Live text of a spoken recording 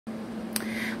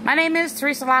My name is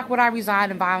Teresa Lockwood. I reside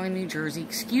in Vineland, New Jersey.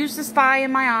 Excuse the sty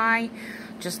in my eye.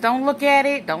 Just don't look at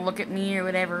it. Don't look at me or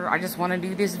whatever. I just want to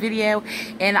do this video.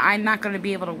 And I'm not going to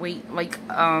be able to wait. Like,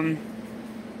 I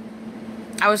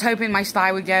was hoping my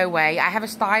sty would go away. I have a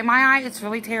sty in my eye. It's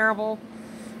really terrible.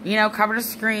 You know, cover the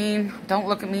screen. Don't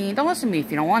look at me. Don't listen to me if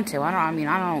you don't want to. I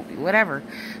don't, whatever.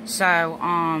 So,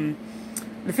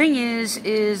 the thing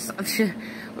is,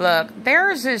 look,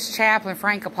 there's this chaplain,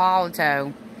 Frank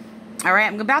Appolito. All right,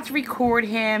 I'm about to record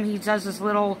him. He does these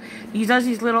little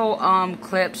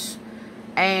clips,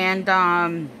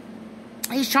 and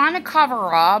he's trying to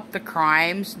cover up the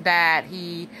crimes that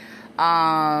he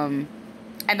and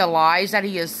the lies that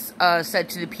he has said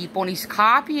to the people, and he's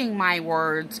copying my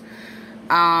words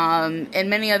in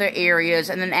many other areas,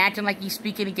 and then acting like he's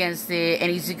speaking against it, and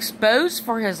he's exposed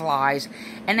for his lies,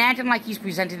 and acting like he's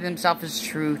presenting himself as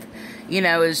truth, you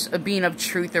know, as a being of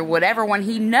truth or whatever, when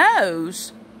he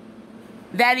knows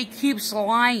that he keeps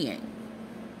lying.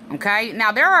 Okay?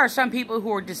 Now, there are some people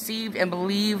who are deceived and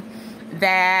believe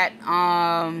that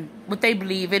what they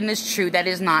believe in is true. That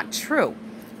is not true.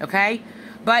 Okay?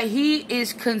 But he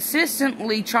is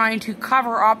consistently trying to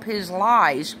cover up his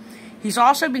lies. He's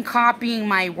also been copying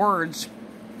my words.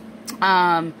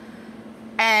 And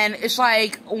it's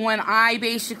like when I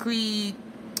basically...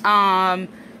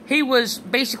 he was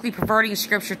basically perverting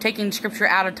scripture, taking scripture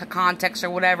out of context or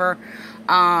whatever,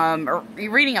 or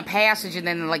reading a passage and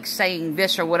then like saying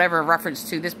this or whatever in reference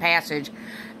to this passage.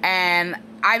 And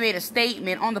I made a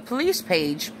statement on the police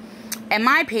page, and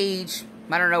my page,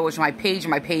 I don't know which my page or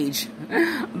my page,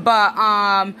 but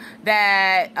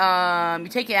that you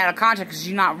take it out of context because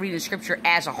you're not reading scripture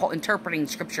as a whole, interpreting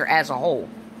scripture as a whole.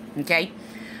 Okay,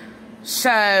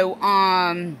 so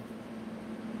now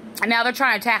they're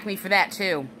trying to attack me for that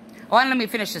too. Well, let me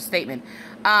finish this statement.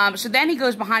 So then he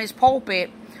goes behind his pulpit,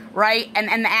 right,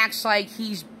 and acts like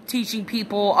he's teaching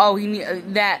people,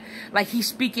 like he's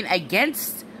speaking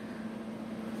against,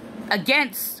 how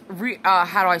do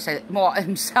I say it? Well,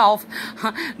 himself,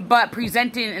 but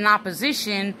presenting an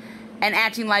opposition and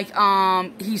acting like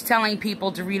he's telling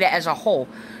people to read it as a whole.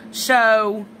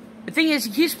 So the thing is,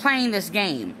 he keeps playing this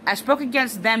game. I spoke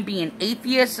against them being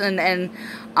atheists and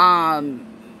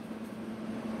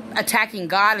attacking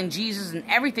God and Jesus and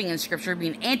everything in Scripture,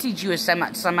 being anti-Jewish,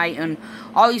 Semite, and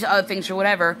all these other things or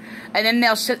whatever. And then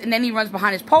and then he runs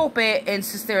behind his pulpit and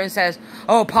sits there and says,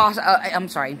 "Oh,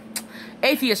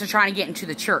 atheists are trying to get into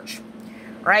the church."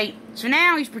 Right? So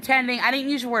now he's pretending. I didn't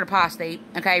use the word apostate,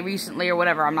 okay, recently or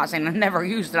whatever. I'm not saying I've never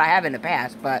used it. I have in the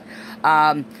past, but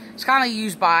it's kind of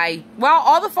used by, well,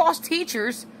 all the false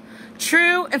teachers.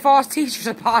 True and false teachers,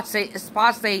 apostate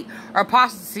or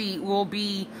apostasy will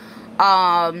be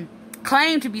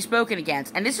claimed to be spoken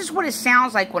against. And this is what it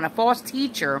sounds like when a false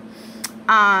teacher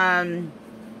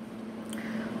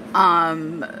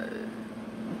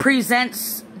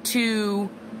presents to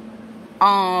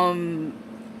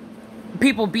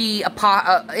people be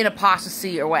in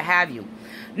apostasy or what have you.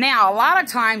 Now, a lot of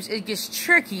times it gets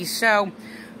tricky. So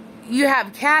you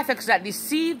have Catholics that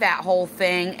deceive that whole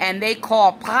thing, and they call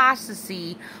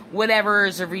apostasy whatever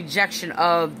is a rejection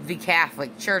of the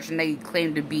Catholic Church, and they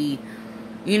claim to be,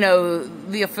 you know,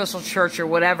 the official church or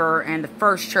whatever, and the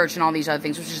first church and all these other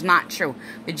things, which is not true.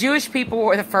 The Jewish people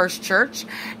were the first church,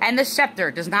 and the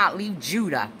scepter does not leave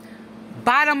Judah.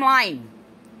 Bottom line,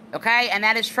 okay? And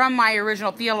that is from my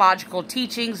original theological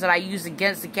teachings that I used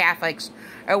against the Catholics,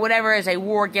 or whatever, as a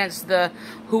war against the,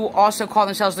 who also call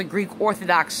themselves the Greek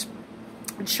Orthodox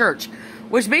Church,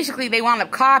 which basically they wound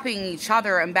up copying each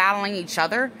other and battling each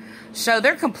other. So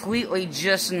they're completely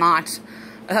just not,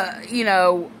 you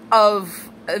know, of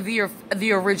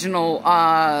the original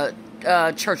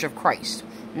Church of Christ.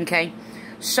 Okay,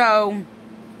 so,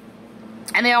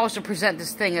 and they also present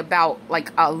this thing about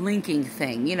like a linking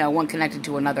thing, you know, one connected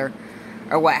to another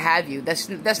or what have you. That's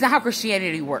not how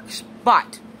Christianity works.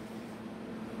 But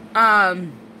they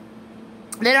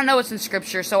don't know what's in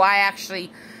Scripture, so I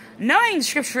actually, knowing the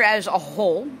Scripture as a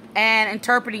whole and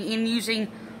interpreting and using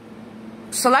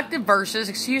selective verses,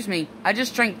 excuse me, I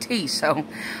just drank tea, so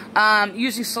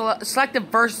using selective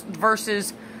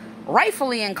verses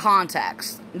rightfully in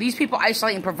context. These people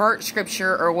isolate and pervert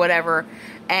Scripture or whatever,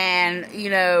 and, you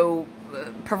know,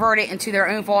 pervert it into their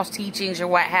own false teachings or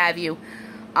what have you,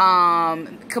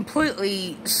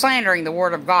 completely slandering the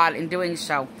Word of God in doing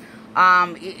so.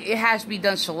 It has to be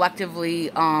done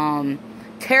selectively,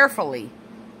 carefully.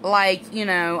 Like, you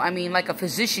know, I mean, like a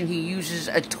physician, he uses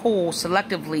a tool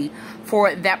selectively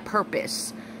for that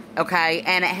purpose, okay?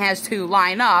 And it has to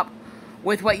line up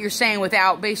with what you're saying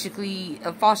without basically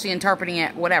falsely interpreting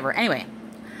it, whatever. Anyway,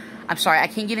 I'm sorry, I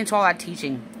can't get into all that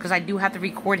teaching because I do have to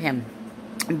record him.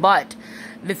 But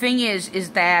the thing is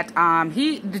that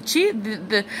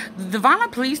the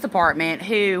Vineland Police Department,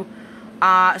 who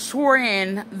swore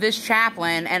in this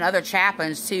chaplain and other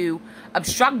chaplains to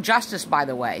obstruct justice, by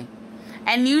the way,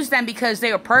 and use them because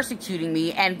they were persecuting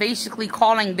me and basically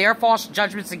calling their false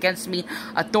judgments against me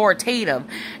authoritative.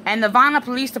 And the Vineland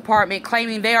Police Department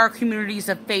claiming they are communities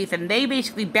of faith, and they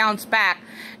basically bounce back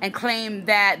and claim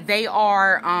that they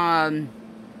are, how do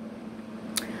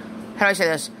I say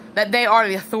this? That they are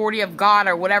the authority of God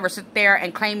or whatever, sit there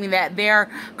and claiming that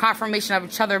their confirmation of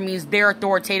each other means they're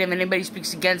authoritative and anybody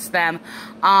speaks against them,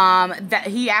 that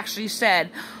he actually said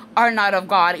are not of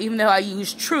God, even though I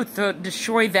use truth to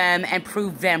destroy them and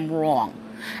prove them wrong,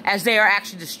 as they are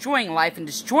actually destroying life and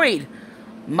destroyed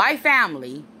my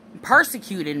family,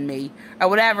 persecuted me or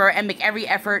whatever, and make every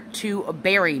effort to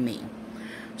bury me.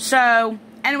 So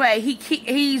anyway,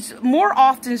 he's more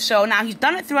often so, now he's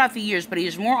done it throughout the years, but he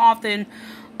is more often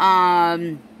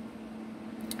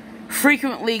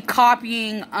frequently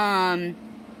copying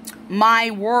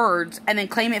my words and then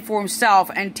claim it for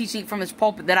himself and teaching it from his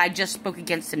pulpit that I just spoke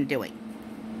against him doing.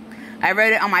 I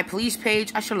wrote it on my police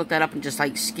page. I should look that up and just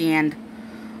like scanned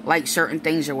like certain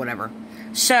things or whatever.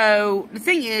 So the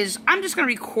thing is, I'm just going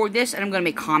to record this and I'm going to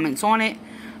make comments on it.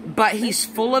 But he's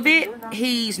full of it.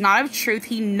 He's not of truth.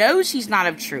 He knows he's not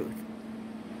of truth.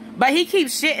 But he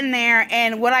keeps sitting there,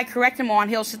 and what I correct him on,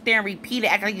 he'll sit there and repeat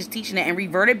it, act like he's teaching it, and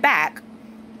revert it back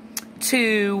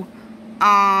to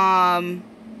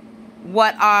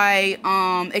what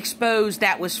I exposed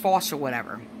that was false or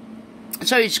whatever.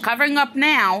 So he's covering up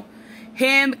now,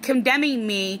 him condemning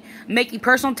me, making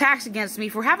personal attacks against me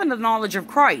for having the knowledge of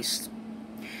Christ.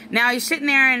 Now he's sitting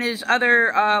there in his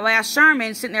other last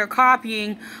sermon, sitting there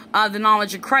copying the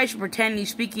knowledge of Christ, pretending he's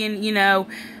speaking, you know,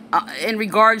 in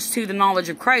regards to the knowledge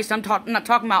of Christ. I'm not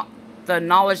talking about the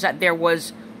knowledge that there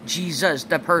was Jesus,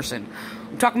 the person.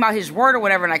 I'm talking about his word or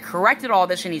whatever, and I corrected all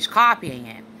this, and he's copying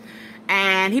it.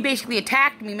 And he basically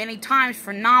attacked me many times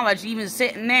for knowledge, even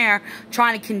sitting there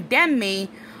trying to condemn me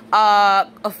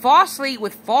falsely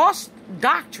with false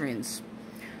doctrines.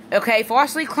 Okay,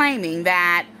 falsely claiming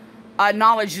that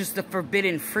knowledge is the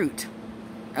forbidden fruit.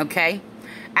 Okay?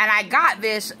 And I got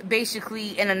this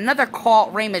basically in another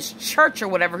cult, Raymond's church or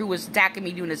whatever, who was attacking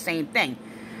me doing the same thing.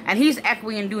 And he's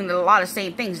echoing and doing a lot of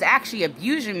same things, actually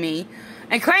abusing me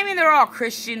and claiming they're all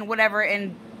Christian, whatever,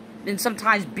 and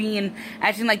sometimes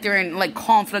acting like they're in like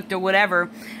conflict or whatever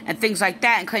and things like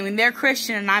that, and claiming they're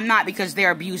Christian and I'm not because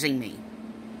they're abusing me.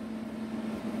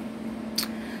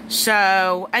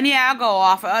 So, and yeah, I'll go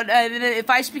off. If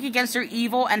I speak against their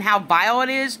evil and how vile it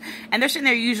is, and they're sitting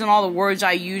there using all the words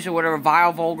I use or whatever,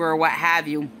 vile, vulgar, or what have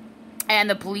you, and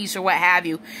the police or what have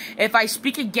you, if I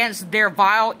speak against their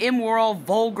vile, immoral,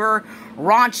 vulgar,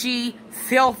 raunchy,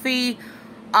 filthy,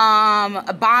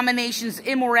 abominations,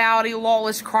 immorality,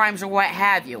 lawless crimes, or what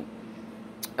have you,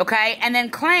 okay, and then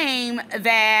claim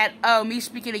that, oh, me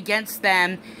speaking against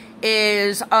them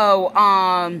is,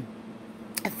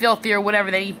 filthy or whatever,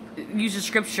 they use the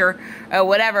scripture or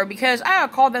whatever, because I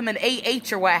call them an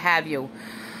AH or what have you.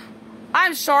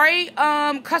 I'm sorry,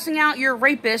 cussing out your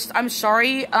rapist, I'm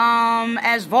sorry,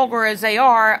 as vulgar as they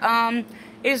are,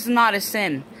 is not a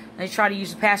sin. They try to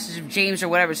use the passage of James or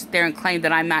whatever, sit there and claim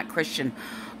that I'm not Christian.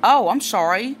 Oh, I'm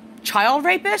sorry, child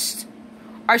rapists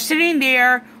are sitting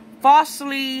there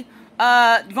falsely,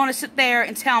 going to sit there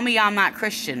and tell me I'm not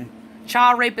Christian.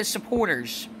 Child rapist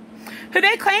supporters, who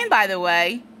they claim, by the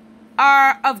way,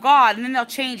 are of God, and then they'll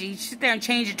change it. You sit there and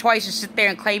change it twice, and sit there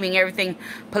and claiming everything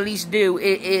police do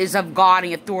is of God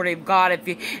and the authority of God.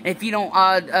 If you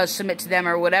don't submit to them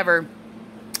or whatever,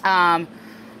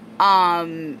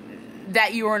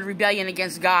 that you are in rebellion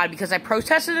against God, because I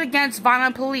protested against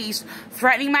Vineland Police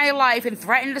threatening my life and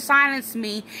threatening to silence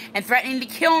me and threatening to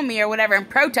kill me or whatever, and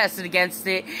protested against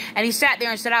it. And he sat there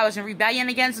and said I was in rebellion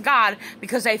against God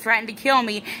because they threatened to kill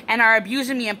me and are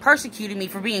abusing me and persecuting me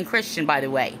for being Christian, by the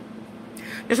way.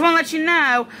 Just want to let you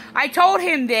know, I told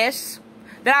him this,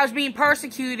 that I was being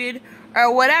persecuted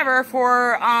or whatever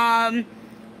for,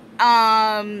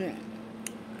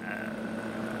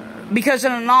 because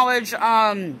of the knowledge,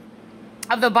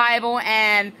 of the Bible,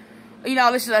 and, you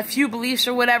know, this is a few beliefs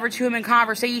or whatever to him in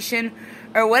conversation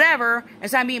or whatever,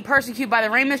 as I'm being persecuted by the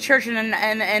Raymond Church and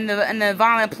the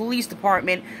Vineland Police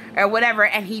Department or whatever,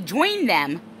 and he joined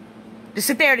them to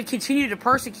sit there to continue to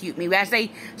persecute me, as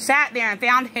they sat there and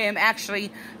found him actually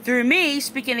through me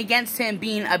speaking against him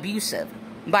being abusive,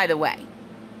 by the way.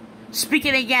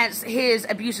 Speaking against his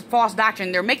abusive false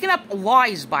doctrine. They're making up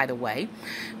lies, by the way,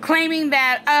 claiming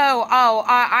that,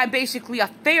 I'm basically a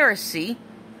Pharisee,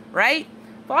 right?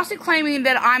 Falsely claiming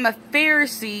that I'm a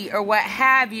Pharisee or what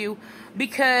have you,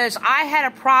 because I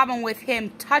had a problem with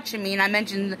him touching me, and I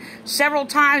mentioned several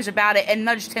times about it and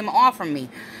nudged him off from me.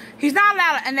 He's not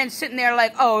allowed, and then sitting there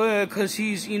like, oh, because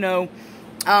he's, you know,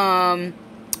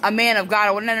 a man of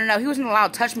God. Well, no. He wasn't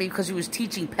allowed to touch me because he was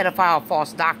teaching pedophile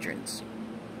false doctrines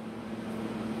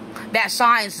that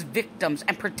silenced victims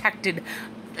and protected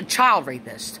child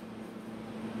rapists.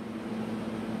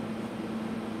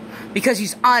 Because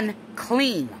he's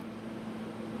unclean.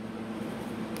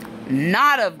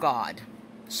 Not of God.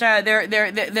 So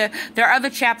their other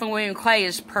chaplain, William Clay,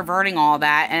 is perverting all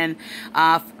that and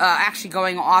actually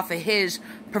going off of his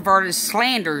perverted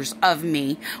slanders of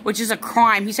me, which is a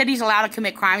crime. He said he's allowed to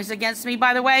commit crimes against me,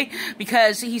 by the way,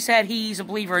 because he said he's a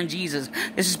believer in Jesus.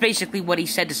 This is basically what he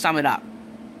said to sum it up.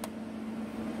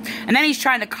 And then he's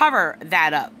trying to cover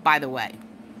that up, by the way.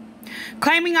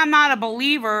 Claiming I'm not a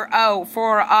believer,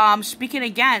 for speaking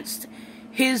against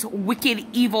his wicked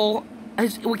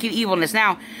evilness.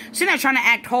 Now, sitting there trying to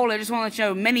act holy, I just want to let you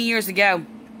know, many years ago,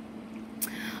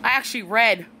 I actually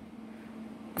read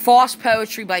false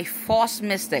poetry by false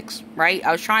mystics, right?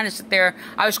 I was trying to sit there.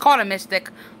 I was called a mystic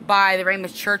by the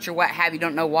Raymond Church or what have you.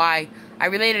 Don't know why. I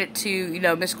related it to, you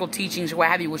know, mystical teachings or what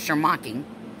have you, which are mocking.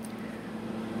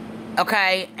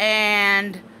 Okay,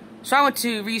 and so I went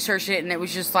to research it, and it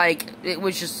was just like,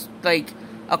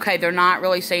 okay, they're not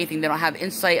really saying anything. They don't have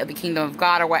insight of the kingdom of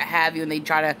God or what have you, and they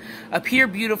try to appear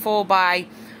beautiful by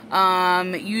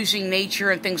using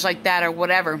nature and things like that or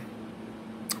whatever.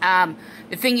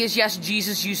 The thing is, yes,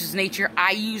 Jesus uses nature.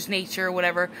 I use nature or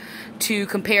whatever to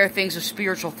compare things with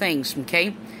spiritual things,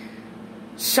 okay?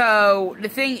 So, the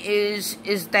thing is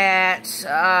that,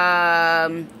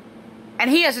 and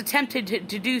he has attempted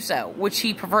to do so, which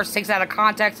he perverts, takes out of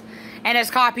context, and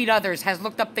has copied others, has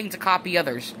looked up things to copy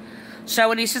others. So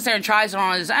when he sits there and tries it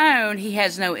on his own, he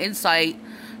has no insight,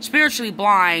 spiritually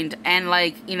blind, and,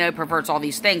 like, you know, perverts all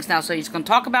these things. Now, so he's going to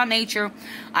talk about nature.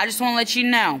 I just want to let you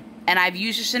know, and I've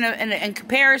used this in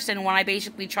comparison when I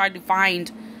basically tried to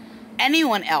find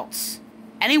anyone else,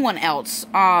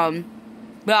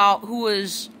 well, who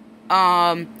was,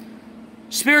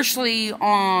 spiritually,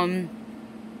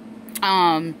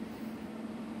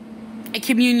 in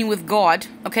communion with God,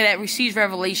 okay, that receives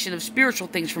revelation of spiritual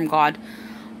things from God,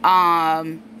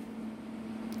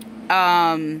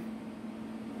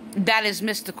 that is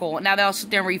mystical. Now, they'll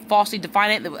sit there and falsely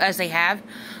define it as they have.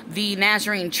 The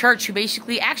Nazarene Church, who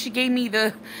basically actually gave me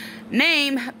the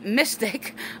name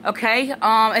mystic, okay,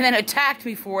 and then attacked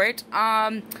me for it,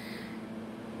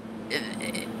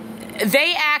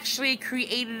 they actually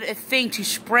created a thing to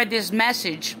spread this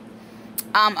message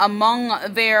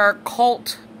among their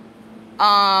cult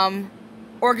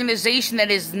organization that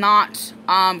is not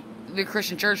the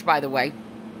Christian church, by the way.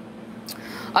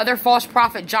 Their false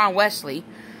prophet, John Wesley,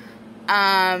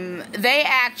 they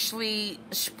actually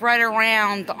spread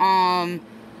around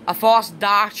a false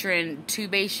doctrine to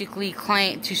basically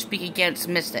claim to speak against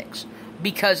mystics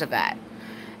because of that.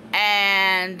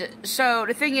 And so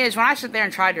the thing is, when I sit there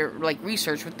and try to, like,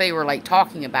 research what they were, like,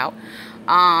 talking about,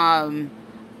 I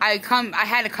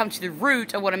had to come to the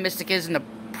root of what a mystic is. And the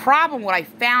problem, what I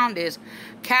found is,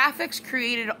 Catholics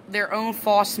created their own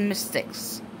false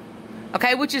mystics,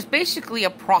 okay, which is basically a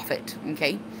prophet,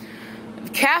 okay.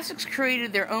 Catholics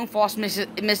created their own false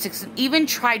mystics and even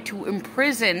tried to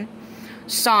imprison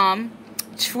some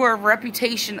for a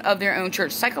reputation of their own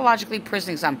church, psychologically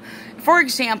imprisoning some. For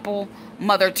example,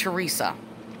 Mother Teresa,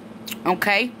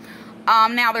 okay.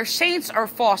 Now, their saints are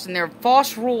false, and their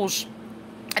false rules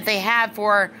that they have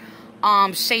for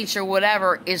saints or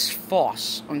whatever is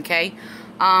false, okay.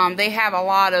 They have a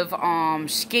lot of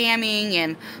scamming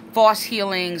and false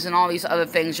healings and all these other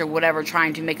things or whatever,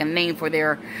 trying to make a name for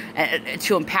their,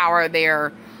 to empower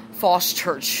their false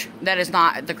church that is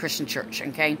not the Christian church,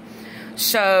 okay.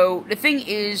 So the thing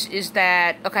is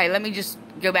that, okay, let me just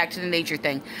go back to the nature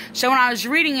thing. So when I was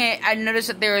reading it, I noticed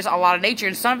that there is a lot of nature,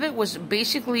 and some of it was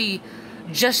basically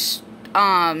just,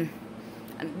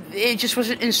 it just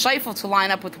wasn't insightful to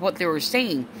line up with what they were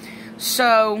saying.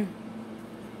 So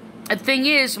the thing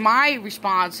is, my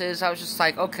response is, I was just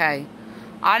like, okay,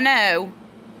 I know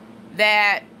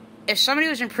that if somebody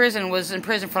was in prison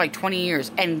for like 20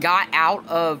 years and got out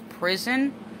of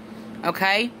prison,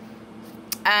 okay,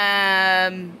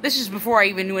 this is before I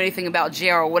even knew anything about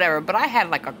jail or whatever, but I had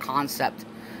like a concept,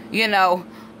 people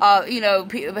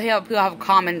have a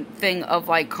common thing of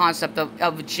like concept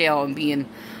of jail and being,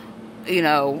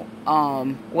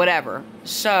 whatever.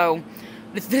 So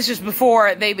this is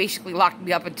before they basically locked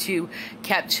me up into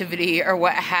captivity or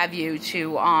what have you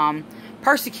to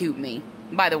persecute me,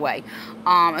 by the way,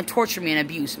 and torture me and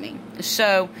abuse me.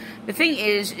 So the thing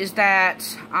is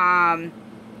that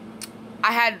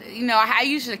I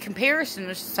used a comparison.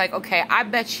 It's just like, okay, I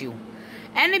bet you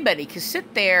anybody could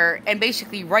sit there and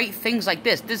basically write things like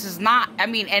this. This is not,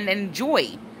 and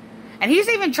enjoy. And he's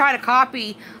even tried to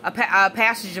copy a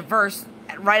passage of verse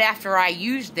right after I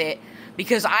used it,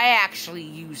 because I actually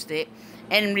used it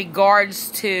in regards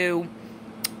to,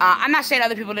 I'm not saying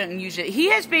other people didn't use it. He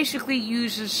has basically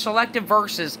used selective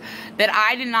verses that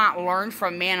I did not learn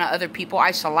from man or other people.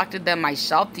 I selected them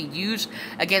myself to use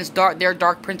against their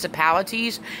dark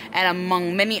principalities and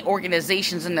among many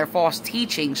organizations and their false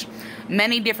teachings.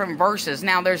 Many different verses.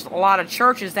 Now, there's a lot of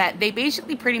churches that they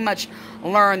basically pretty much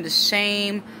learn the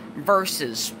same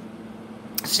verses,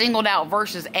 singled out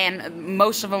verses, and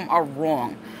most of them are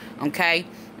wrong, okay,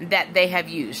 that they have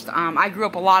used. I grew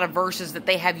up a lot of verses that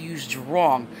they have used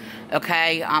wrong,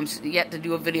 okay. Yet to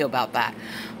do a video about that.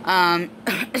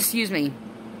 Excuse me.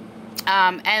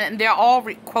 And they're all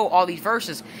quote all these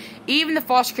verses. Even the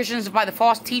false Christians, by the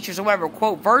false teachers or whatever,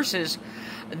 quote verses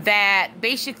that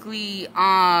basically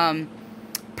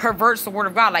perverts the word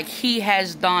of God, like he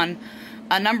has done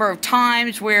a number of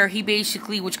times, where he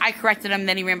basically, which I corrected him,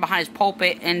 then he ran behind his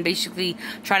pulpit and basically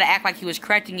tried to act like he was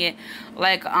correcting it,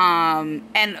 like, and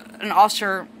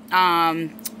also,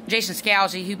 Jason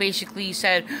Scalzi, who basically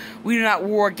said, we do not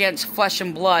war against flesh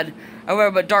and blood, or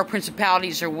whatever, but dark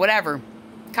principalities, or whatever.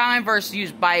 Common verse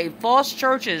used by false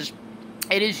churches.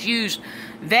 It is used,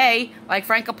 they, like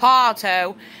Frank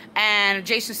Apollo and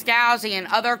Jason Scalzi and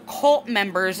other cult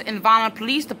members in the Vineland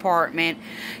Police Department,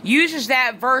 uses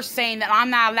that verse saying that I'm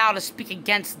not allowed to speak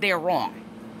against their wrong.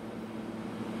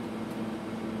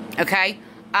 Okay?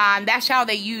 That's how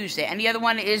they used it. And the other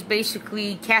one is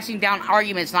basically casting down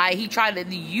arguments. Now, he tried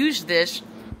to use this,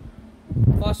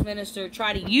 false minister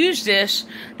tried to use this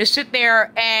to sit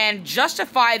there and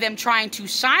justify them trying to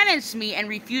silence me and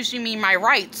refusing me my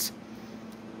rights,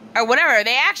 or whatever.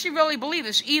 They actually really believe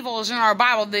this evil is in our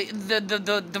Bible.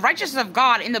 The righteousness of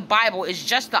God in the Bible is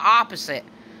just the opposite.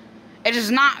 It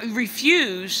does not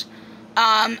refuse,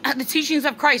 the teachings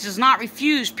of Christ does not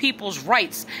refuse people's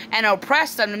rights and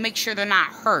oppress them to make sure they're not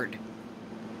heard.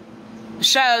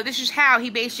 So this is how he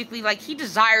basically, like, he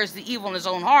desires the evil in his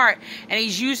own heart, and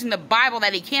he's using the Bible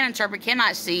that he can't interpret,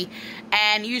 cannot see,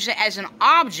 and use it as an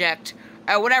object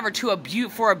or whatever to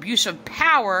abuse of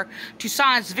power, to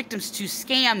silence victims, to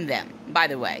scam them, by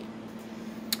the way.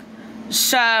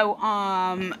 So,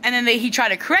 and then he tried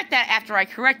to correct that after I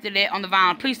corrected it on the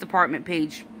Vineland Police Department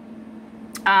page.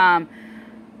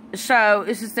 So,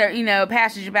 this is their,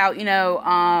 passage about,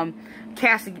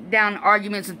 casting down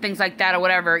arguments and things like that or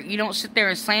whatever. You don't sit there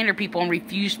and slander people and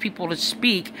refuse people to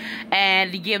speak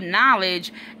and to give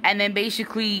knowledge, and then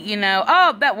basically,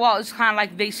 it's kind of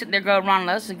like they sit there going around,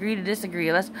 let's agree to disagree,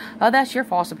 that's your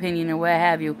false opinion or what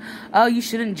have you. Oh, you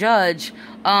shouldn't judge.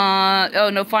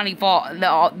 No finding fault.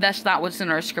 That's not what's in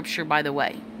our scripture, by the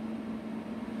way.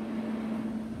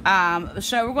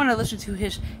 So we're going to listen to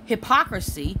his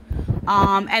hypocrisy.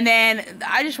 And then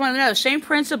I just want to know, same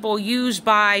principle used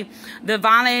by the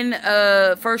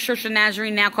Vineland First Church of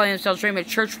Nazarene, now calling themselves Raymond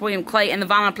Church, William Clay, and the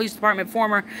Vineland Police Department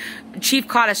former Chief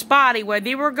Cottaspati, where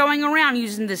they were going around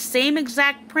using the same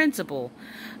exact principle,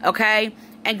 okay?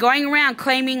 And going around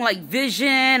claiming, like, vision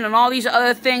and all these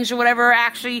other things or whatever,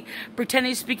 actually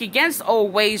pretending to speak against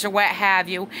old ways or what have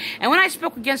you. And when I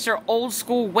spoke against their old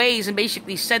school ways and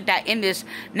basically said that in this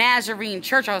Nazarene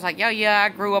church, I was like, yeah, I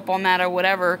grew up on that or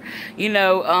whatever,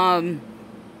 and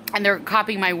they're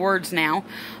copying my words now.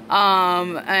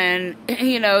 And,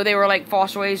 they were like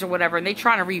false ways or whatever, and they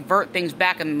trying to revert things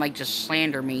back and, like, just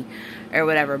slander me or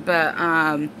whatever.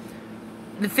 But,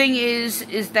 the thing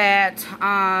is that,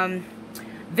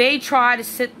 they try to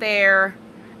sit there,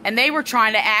 and they were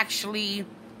trying to actually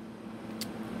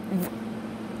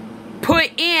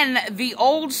put in the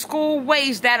old school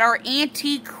ways that are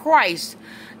anti-Christ,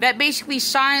 that basically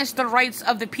silenced the rights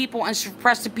of the people and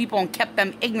suppressed the people and kept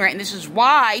them ignorant. And this is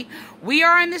why we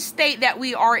are in the state that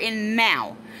we are in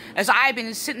now, as I've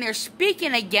been sitting there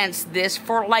speaking against this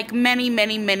for like many,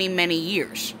 many, many, many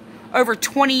years. Over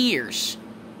 20 years.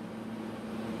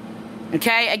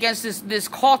 Okay, against this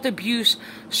cult abuse,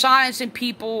 silencing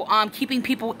people, keeping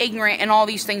people ignorant, and all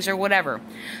these things or whatever.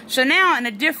 So now, in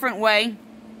a different way,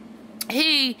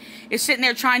 he is sitting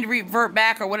there trying to revert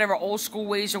back or whatever old school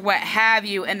ways or what have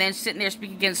you, and then sitting there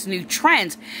speaking against new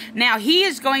trends. Now, he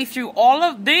is going through all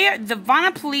of the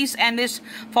Vineland Police and this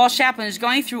false chaplain is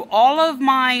going through all of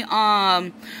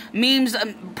my memes,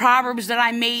 proverbs that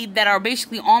I made that are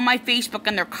basically on my Facebook,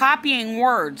 and they're copying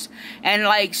words and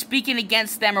like speaking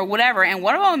against them or whatever. And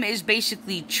one of them is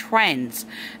basically trends,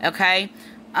 okay?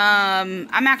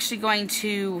 I'm actually going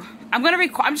to, I'm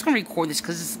just going to record this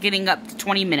because it's getting up to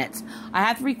 20 minutes. I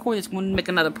have to record this when we make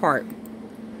another part.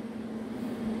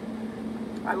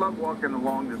 I love walking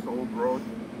along this old road.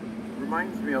 It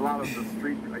reminds me a lot of the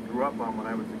street I grew up on when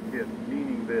I was a kid,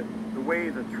 meaning that the way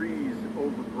the trees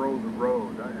overgrow the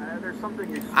road. There's something...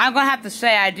 I'm going to have to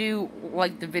say, I do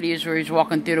like the videos where he's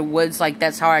walking through the woods. Like,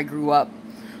 that's how I grew up.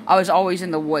 I was always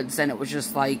in the woods, and it was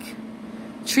just like...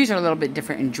 Trees are a little bit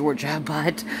different in Georgia,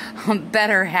 but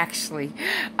better, actually.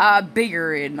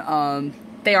 Bigger, and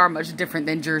they are much different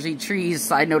than Jersey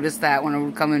trees. I noticed that when I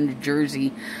would come into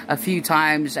Jersey a few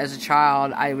times as a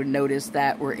child. I would notice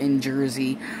that we're in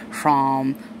Jersey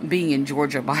from being in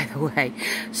Georgia, by the way.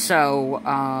 So,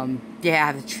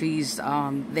 yeah, the trees, okay,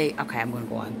 I'm going to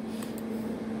go on.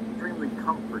 Extremely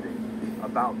comforting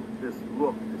about this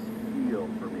look, this feel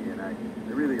for me, and I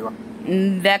really like it.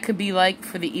 That could be like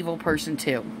for the evil person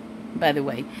too, by the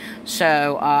way.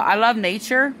 So I love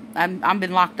nature. I've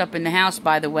been locked up in the house,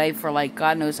 by the way, for like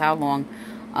God knows how long.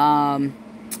 I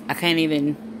can't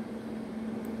even.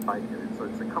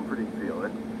 It's a comforting feel.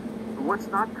 But what's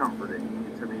not comforting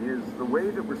to me is the way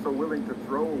that we're so willing to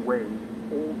throw away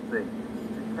old things,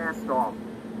 to cast off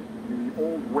the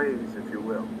old ways, if you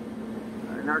will.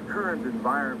 In our current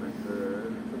environment,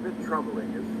 it's a bit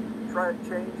troubling.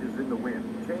 Change is in the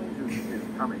wind. Change is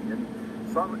coming, and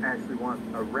some actually want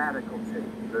a radical change.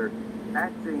 They're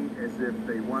acting as if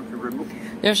they want to remove...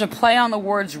 There's a play on the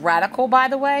words radical, by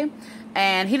the way,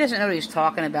 and he doesn't know what he's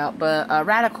talking about, but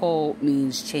radical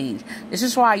means change. This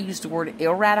is why I use the word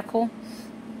irradical.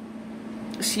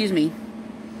 Excuse me.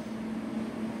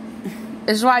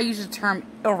 This is why I use the term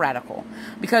irradical.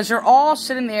 Because they're all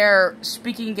sitting there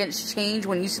speaking against change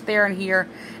when you sit there and hear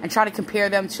and try to compare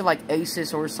them to like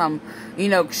ISIS or some, you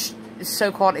know,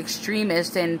 so-called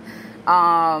extremist and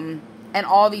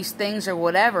all these things or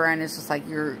whatever. And it's just like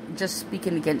you're just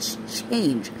speaking against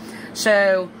change.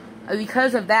 So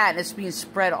because of that, it's being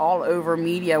spread all over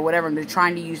media, whatever. And they're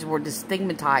trying to use the word to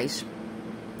stigmatize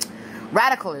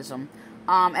radicalism.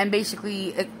 And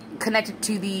basically connected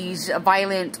to these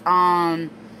violent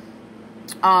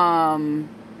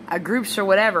groups or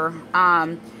whatever.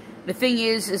 The thing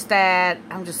is that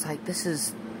I'm just like, this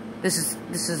is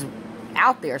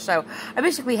out there. So I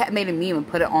basically made a meme and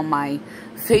put it on my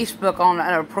Facebook on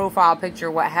a profile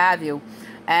picture, what have you.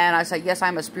 And I said, yes,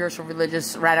 I'm a spiritual,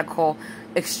 religious, radical,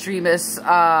 extremist.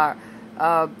 I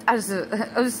was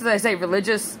going to say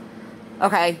religious.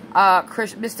 Okay,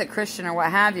 mystic Christian or what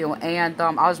have you, and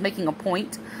I was making a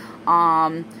point,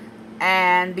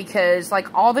 and because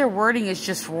like all their wording is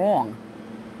just wrong,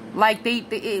 like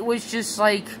it was just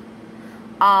like,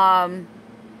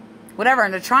 whatever,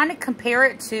 and they're trying to compare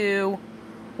it to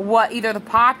what either the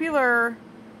popular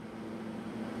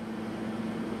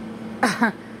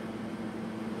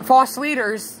false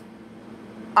leaders,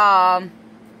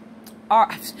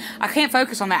 I can't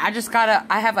focus on that.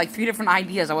 I have like 3 different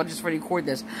ideas. I want to just record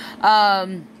this.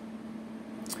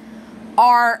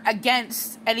 Are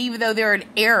against, and even though they're in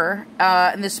error,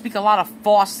 and they speak a lot of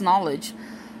false knowledge,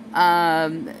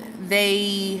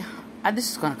 this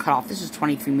is going to cut off. This is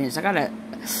 23 minutes. I gotta,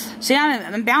 see,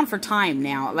 I'm bound for time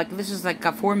now. Like, this is like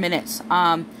 4 minutes.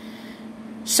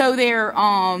 So they're,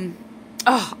 I'm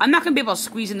not going to be able to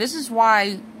squeeze in. This is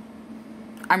why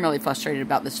I'm really frustrated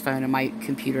about this phone and my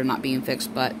computer not being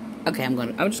fixed, but okay, I'm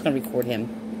just gonna record him.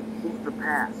 Move the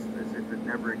past as if it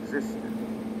never existed.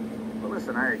 Well,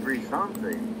 listen, I agree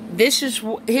something. This is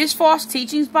his false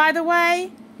teachings, by the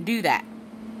way. Do that.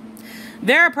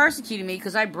 They're persecuting me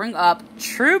because I bring up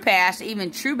true past,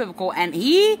 even true biblical, and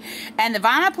he and the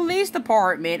Vineland Police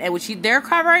Department, at which they're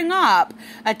covering up,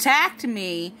 attacked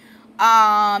me.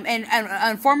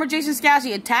 And former Jason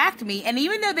Scalzi attacked me, and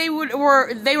even though they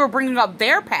were bringing up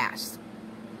their past,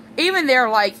 even their,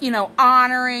 like, you know,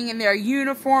 honoring and their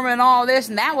uniform and all this,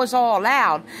 and that was all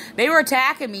allowed, they were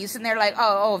attacking me, sitting there like,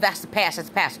 oh, that's the past, that's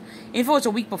the past. If it was a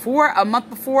week before, a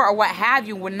month before, or what have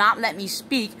you, would not let me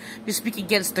speak to speak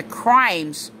against the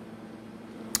crimes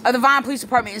of the Vineland Police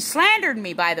Department, and slandered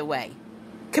me, by the way.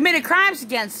 Committed crimes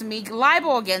against me,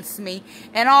 libel against me,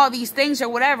 and all these things or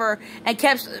whatever, and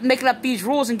kept making up these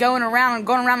rules and going around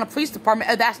the police department.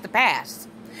 Oh, that's the past.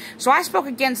 So I spoke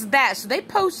against that. So they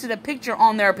posted a picture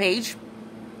on their page,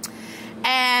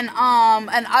 and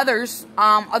others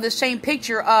of the same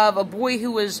picture of a boy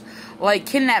who was like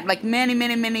kidnapped like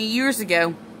many years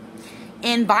ago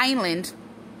in Vineland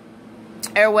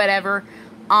or whatever,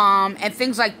 and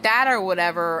things like that or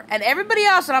whatever, and everybody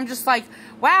else. And I'm just like,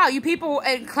 wow, you people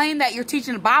claim that you're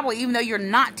teaching the Bible even though you're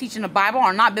not teaching the Bible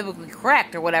or not biblically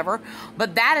correct or whatever.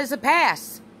 But that is the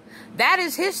past. That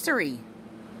is history.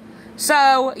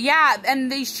 So, yeah,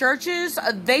 and these churches,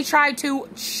 they try to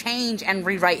change and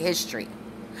rewrite history.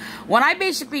 When I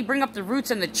basically bring up the roots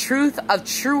and the truth of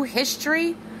true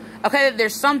history, okay,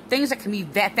 there's some things that can be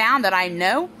found that I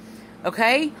know,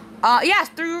 okay? Yes,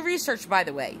 through research, by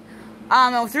the way.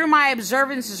 Through my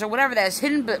observances or whatever that is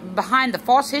hidden behind the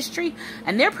false history,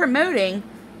 and they're promoting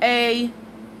a,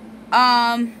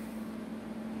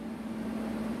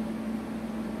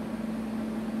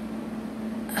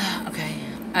 okay,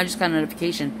 I just got a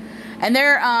notification. And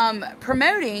they're,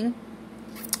 promoting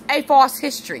a false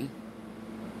history.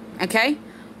 Okay?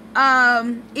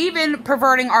 Even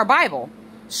perverting our Bible.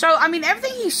 So, I mean,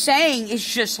 everything he's saying is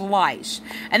just lies.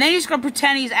 And then he's going to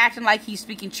pretend he's acting like he's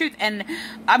speaking truth. And,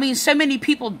 I mean, so many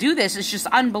people do this. It's just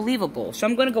unbelievable. So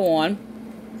I'm going to go on.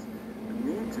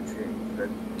 Need to change.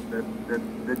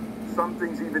 That some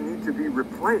things even need to be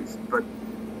replaced. But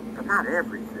not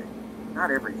everything.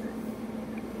 Not everything.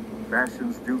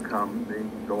 Fashions do come. They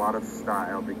go out of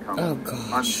style, become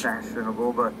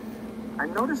unfashionable. But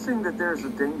I'm noticing that there's a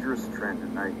dangerous trend,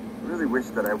 and I really wish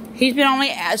that He's been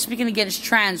only speaking against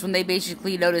trends when they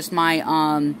basically noticed my,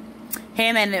 him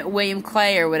and William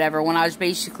Clay or whatever, when I was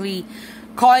basically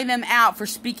calling them out for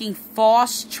speaking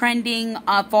false, trending,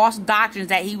 false doctrines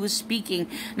that he was speaking.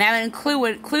 And that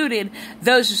included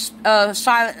those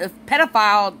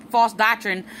pedophile false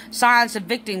doctrine, silence of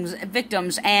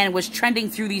victims, and was trending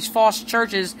through these false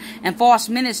churches and false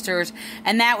ministers.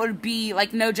 And that would be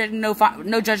like no judging, no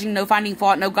finding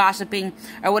fault, no gossiping,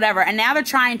 or whatever. And now they're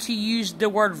trying to use the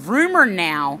word rumor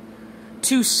now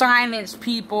to silence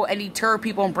people and deter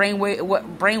people and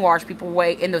brainwash people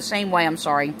in the same way,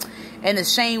 in the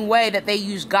same way that they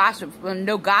use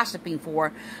no gossiping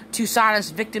to silence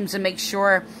victims and make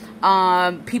sure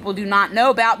people do not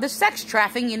know about the sex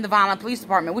trafficking in the Vineland Police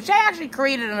Department, which they actually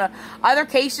created in other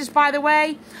cases, by the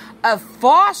way, of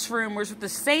false rumors with the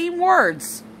same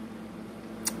words.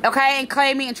 Okay, and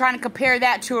claiming and trying to compare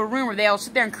that to a rumor. They'll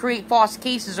sit there and create false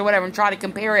cases or whatever and try to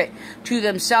compare it to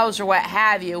themselves or what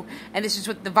have you. And this is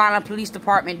what the Vineland Police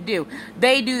Department do.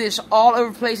 They do this all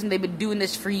over the place, and they've been doing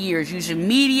this for years. Using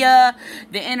media,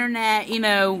 the internet, you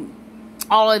know,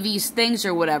 all of these things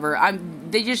or whatever.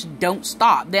 They just don't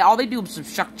stop. All they do is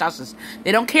obstruct justice.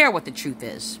 They don't care what the truth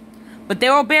is. But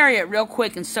they will bury it real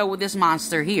quick, and so will this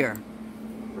monster here.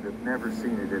 But I've never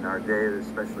seen it in our day,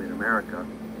 especially in America.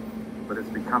 But it's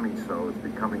becoming so. It's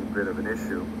becoming a bit of an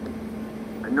issue.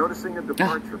 I'm noticing a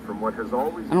departure from what has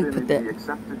always been the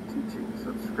accepted teachings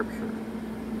of Scripture.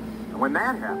 And when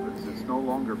that happens, it's no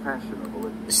longer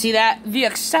fashionable. See that?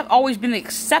 Always been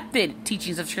accepted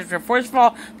teachings of Scripture. First of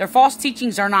all, their false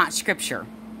teachings are not Scripture,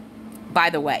 by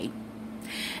the way.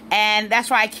 And that's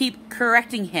why I keep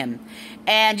correcting him.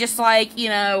 And just like, you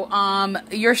know,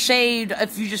 you're saved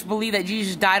if you just believe that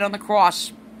Jesus died on the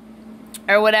cross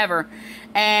or whatever.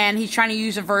 And he's trying to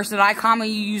use a verse that I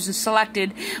commonly use and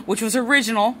selected, which was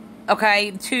original,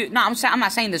 okay, I'm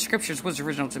not saying the scriptures was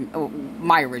original to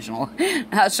my original,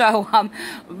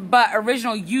 but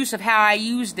original use of how I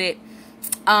used it,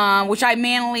 which I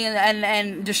manually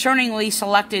and discerningly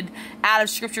selected out of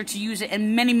scripture to use it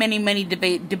in many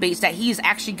debates that he's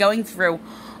actually going through.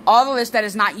 All the list that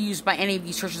is not used by any of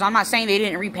these churches. I'm not saying they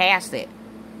didn't repass it.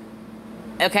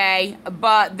 Okay,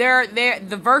 but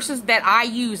the verses that I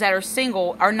use that are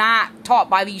single are not taught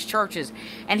by these churches.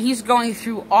 And he's going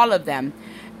through all of them.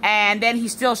 And then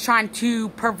he's still trying to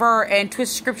pervert and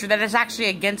twist scripture that is actually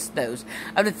against those.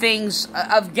 Of the things,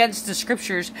 against the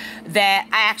scriptures that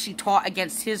I actually taught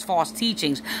against his false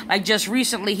teachings. Like just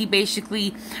recently, he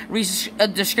basically reads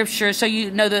the scripture, so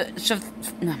you know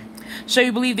So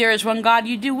you believe there is one God,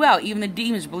 you do well. Even the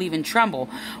demons believe and tremble.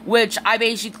 Which I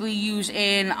basically use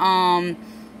in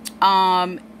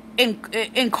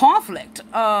conflict,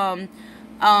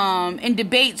 in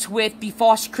debates with the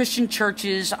false Christian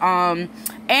churches,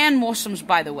 and Muslims,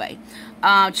 by the way,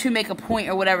 to make a point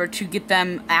or whatever, to get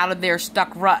them out of their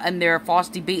stuck rut and their false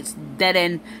debates,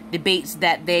 dead-end debates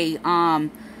that they,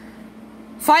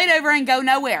 fight over and go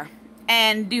nowhere.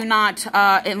 And do not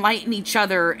enlighten each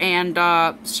other, and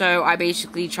so I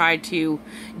basically tried to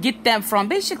get them from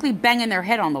basically banging their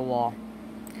head on the wall.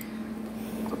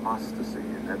 It's apostasy,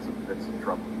 and that's a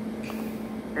trouble.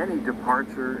 Any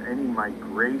departure, any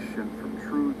migration from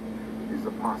truth is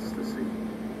apostasy.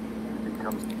 It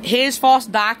becomes his false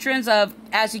doctrines of,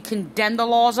 as he condemned the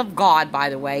laws of God, by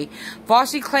the way,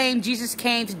 falsely claimed Jesus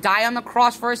came to die on the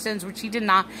cross for his sins, which he did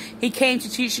not. He came to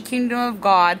teach the kingdom of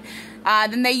God.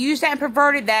 Then they used that and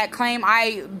perverted that claim.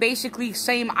 I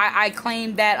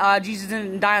claim that Jesus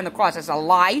didn't die on the cross. That's a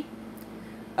lie.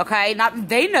 Okay? Not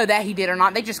they know that he did or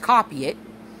not. They just copy it.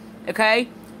 Okay?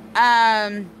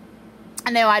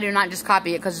 No, I do not just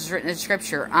copy it because it's written in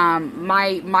Scripture.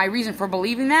 My reason for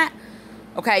believing that,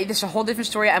 okay, this is a whole different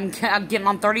story. I'm getting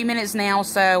on 30 minutes now.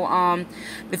 So,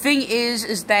 the thing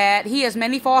is that he has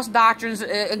many false doctrines,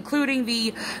 including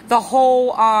the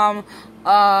whole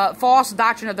false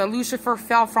doctrine of the Lucifer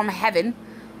fell from heaven,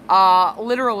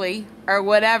 literally or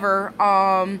whatever.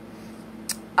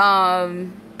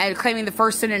 And claiming the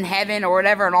first sin in heaven or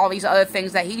whatever, and all these other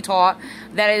things that he taught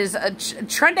that is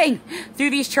trending through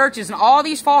these churches, and all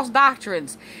these false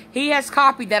doctrines he has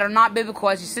copied that are not biblical,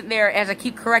 as he's sitting there, as I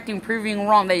keep correcting, proving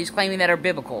wrong, that he's claiming that are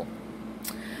biblical.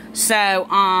 So,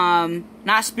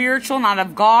 not spiritual, not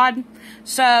of God.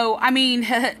 So, I mean,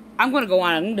 I'm going to go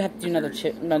on. I'm going to have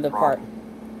to do another part.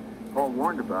 Paul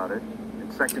warned about it in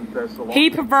 2 Thessalonians.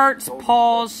 He perverts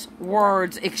Paul's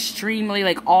words extremely,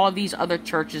 like all of these other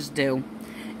churches do.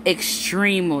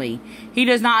 Extremely. He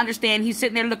does not understand. He's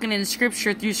sitting there looking in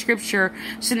Scripture, through Scripture,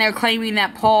 sitting there claiming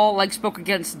that Paul, like, spoke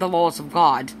against the laws of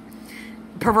God.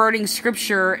 Perverting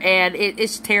Scripture, and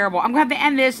it's terrible. I'm going to have to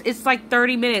end this. It's like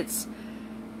 30 minutes.